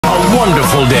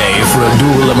wonderful day for a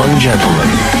duel among gentlemen.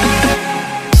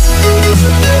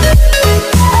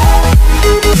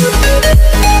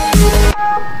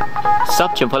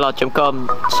 Shop.com,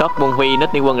 shop Quân Huy nít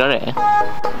liên quân giá rẻ.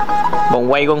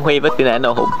 Vòng quay Quân Huy với tỷ lệ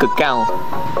nội hữu cực cao.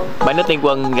 Bán nít liên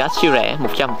quân giá siêu rẻ,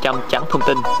 100% trắng thông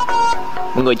tin.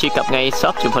 Mọi người truy cập ngay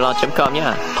shop.com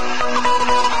nhé.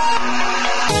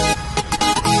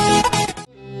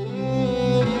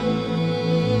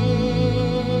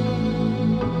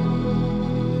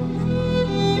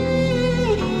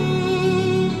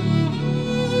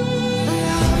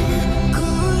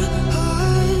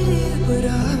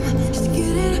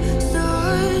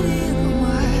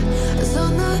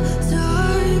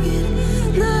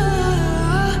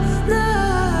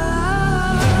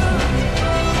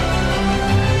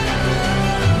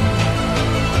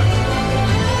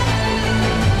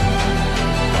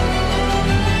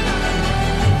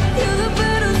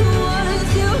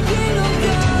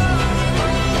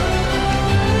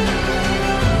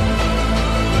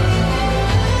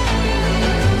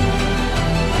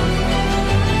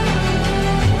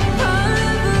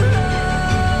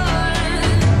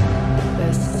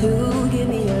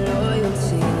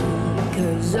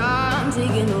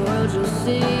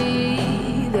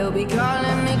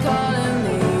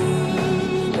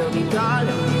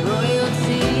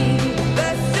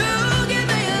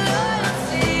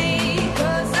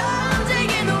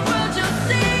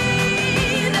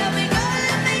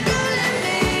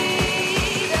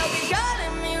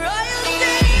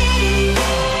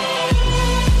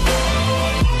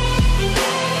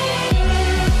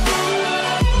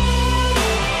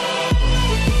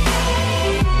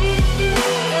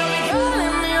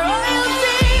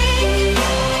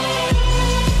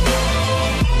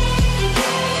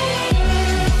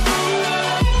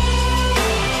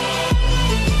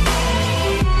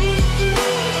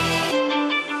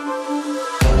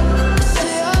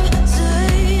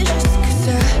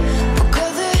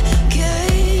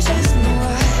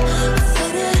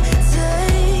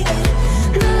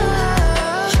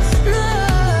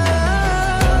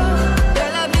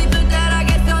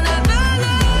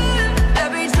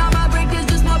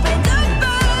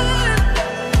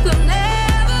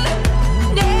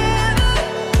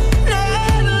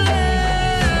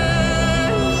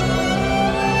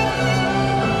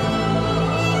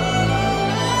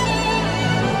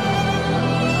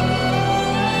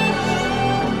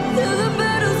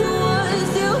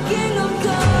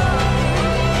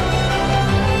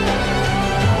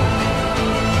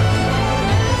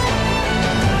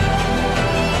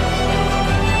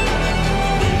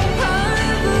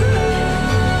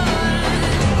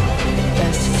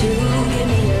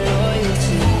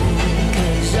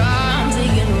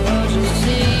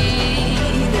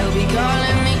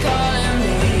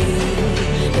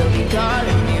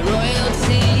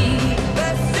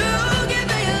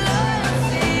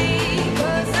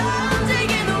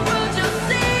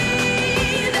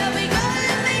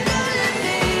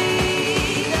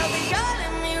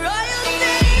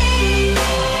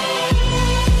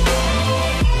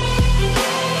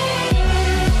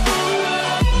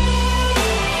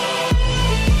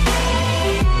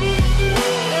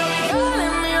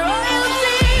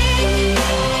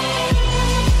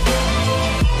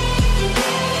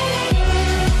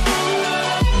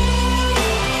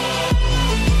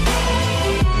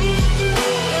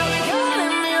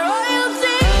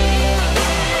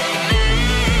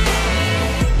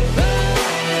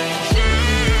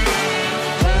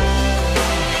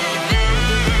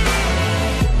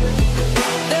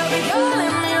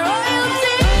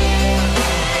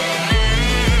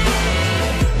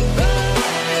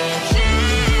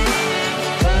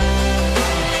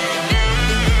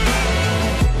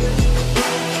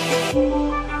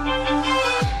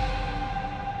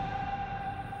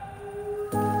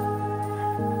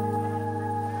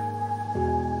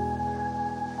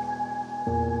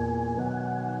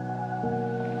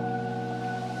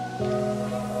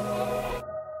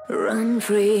 Run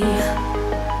free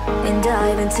and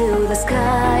dive into the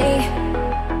sky.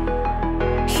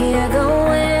 Hear the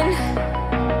wind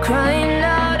crying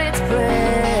out its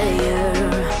prayer.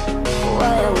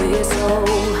 While we're so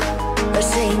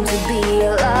ashamed to be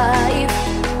alive,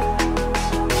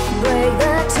 break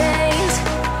the chains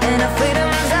and our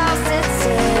freedom's ours to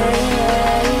take.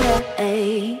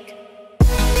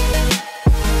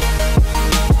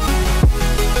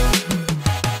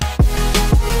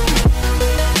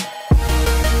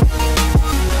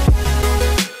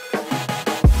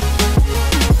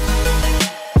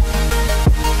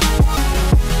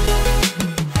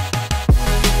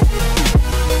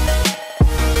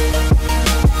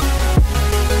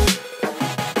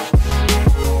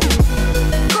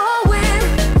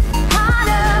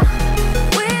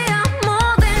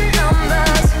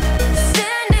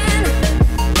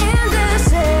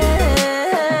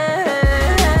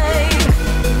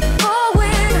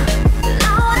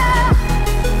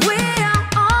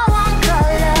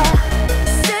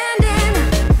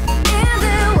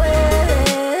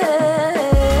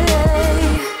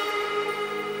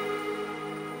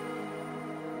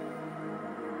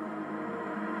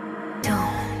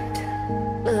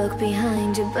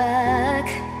 behind your back.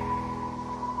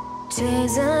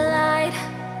 Chase a light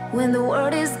when the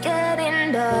world is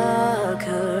getting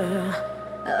darker.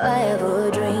 I have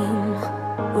a dream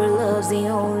where love's the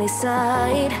only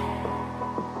side.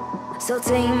 So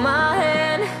take my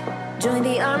hand, join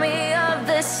the army of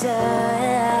the shadows.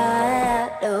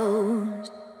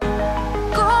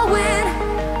 Going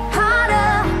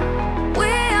harder,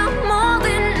 we are more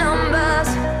than numbers,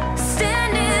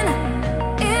 standing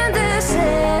in the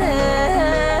shade.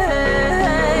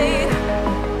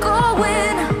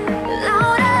 Going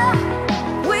louder,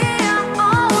 we are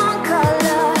all one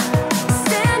color,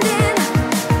 standing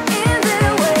in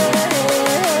their way.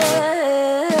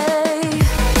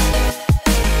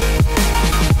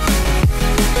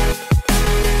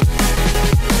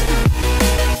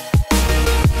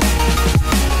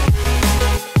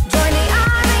 Join the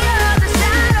army of the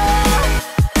shadows.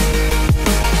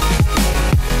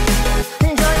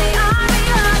 Join the army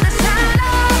of the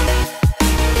shadows.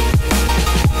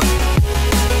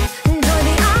 Join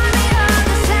the army of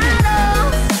the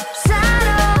shadows.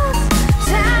 Shadows,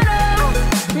 shadows.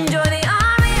 Join the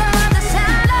army of the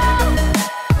shadows.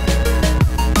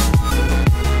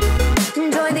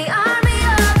 Join the army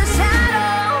of the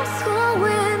shadows.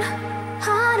 Going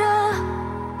harder,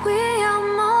 we are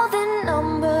more than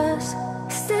numbers,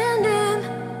 standing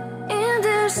in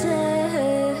their shade.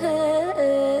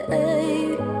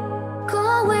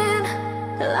 Going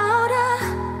louder,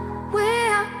 we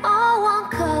are all one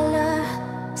color,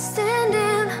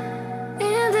 standing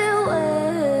in their way.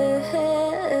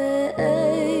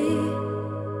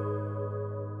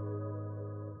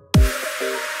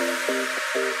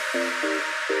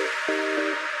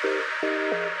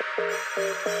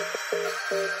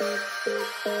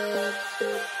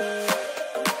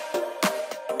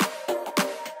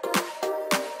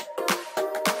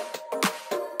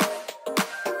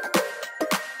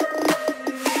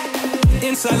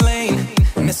 Inside lane,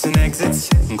 missing exits,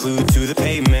 glued to the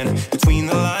pavement. Between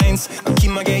the lines, I'll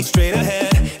keep my gaze straight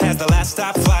ahead as the last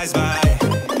stop flies by.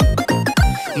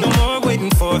 No more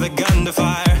waiting for the gun to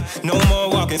fire. No more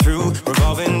walking through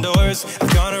revolving doors.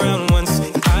 I've gone around once,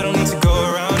 and I don't need to go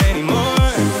around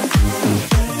anymore.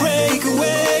 Break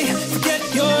away, forget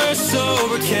your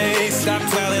sober case. Stop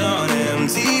dwelling on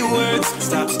empty words.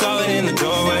 Stop stalling in the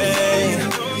doorway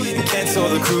and cancel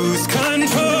the cruise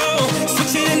control.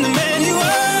 Switch it in the manual.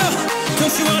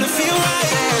 Don't you wanna feel right?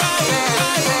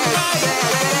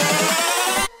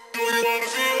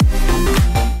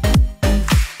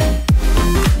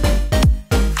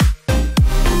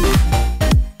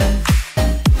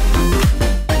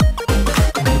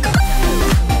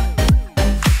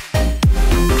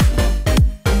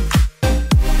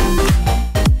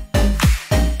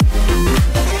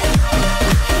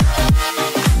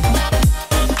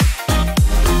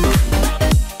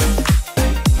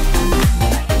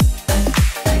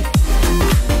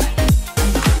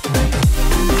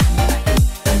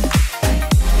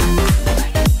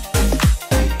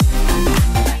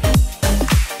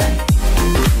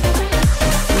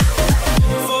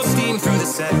 Full steam through the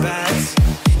setbacks.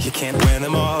 You can't win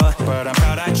them all, but I'm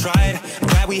proud I tried. I'm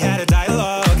glad we had a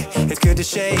dialogue. It's good to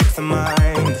shape the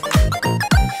mind.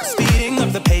 Speeding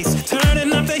up the pace,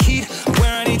 turning up the heat.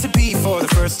 Where I need to be for the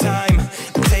first time.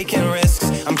 I'm taking risks,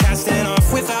 I'm casting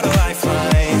off without a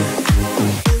lifeline.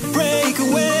 Break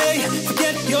away,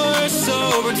 forget your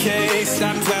sober case.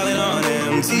 Stop dwelling on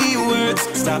empty words.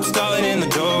 Stop stalling in the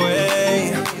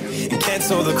doorway and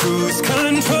cancel the cruise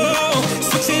control.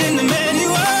 Switch it in the manual.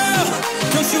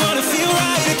 Don't you wanna feel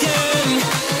right again?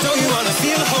 Don't you wanna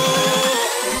feel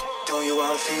whole? Don't you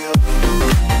wanna feel?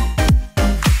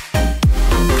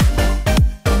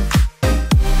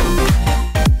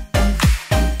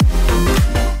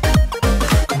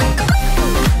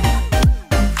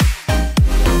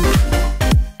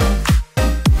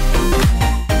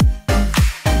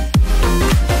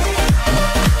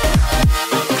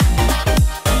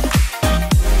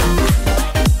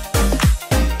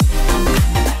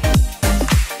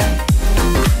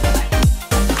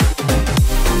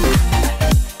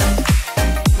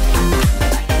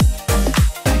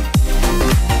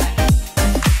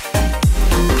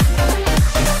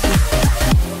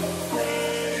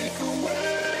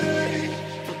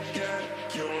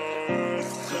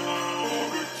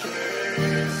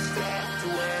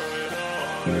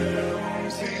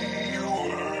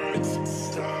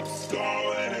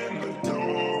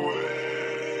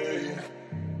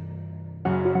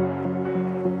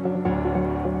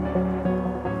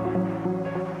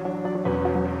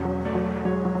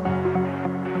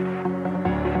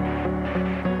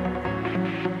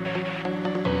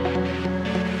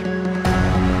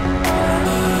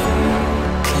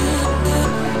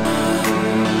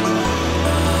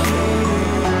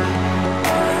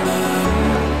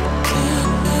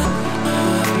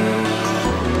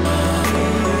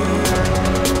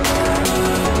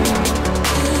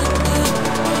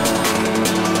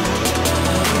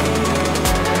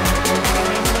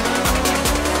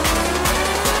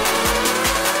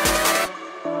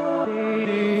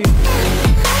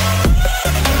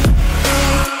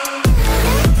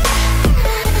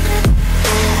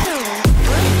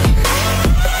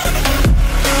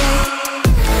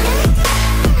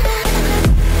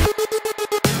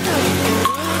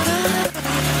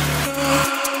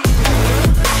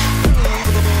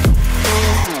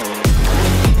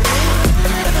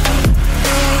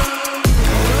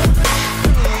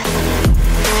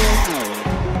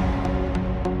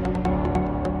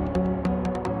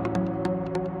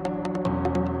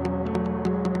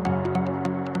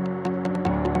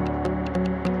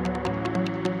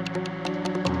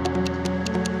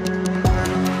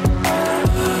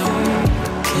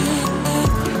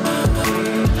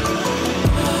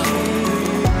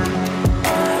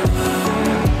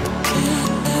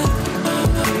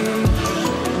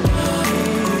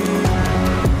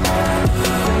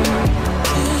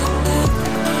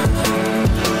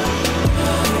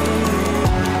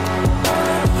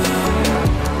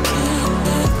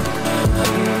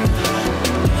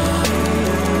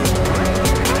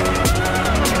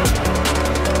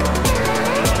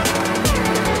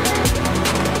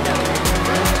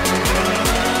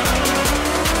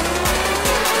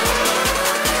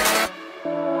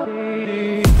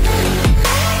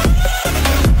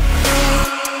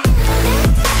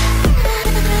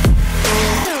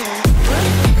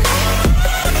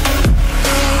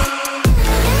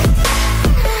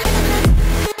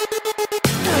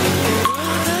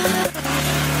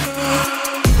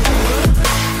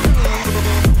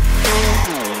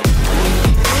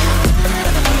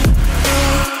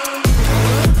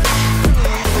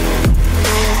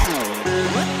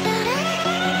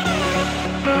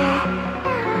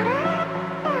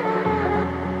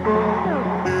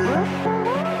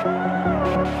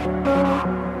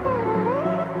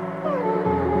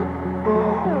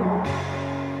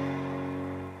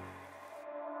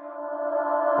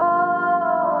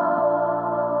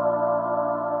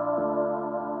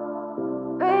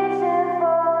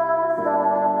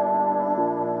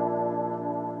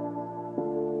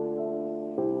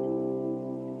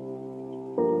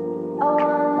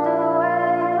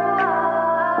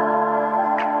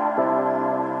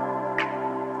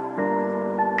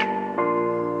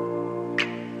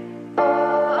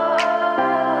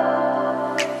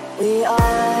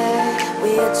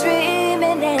 a dream.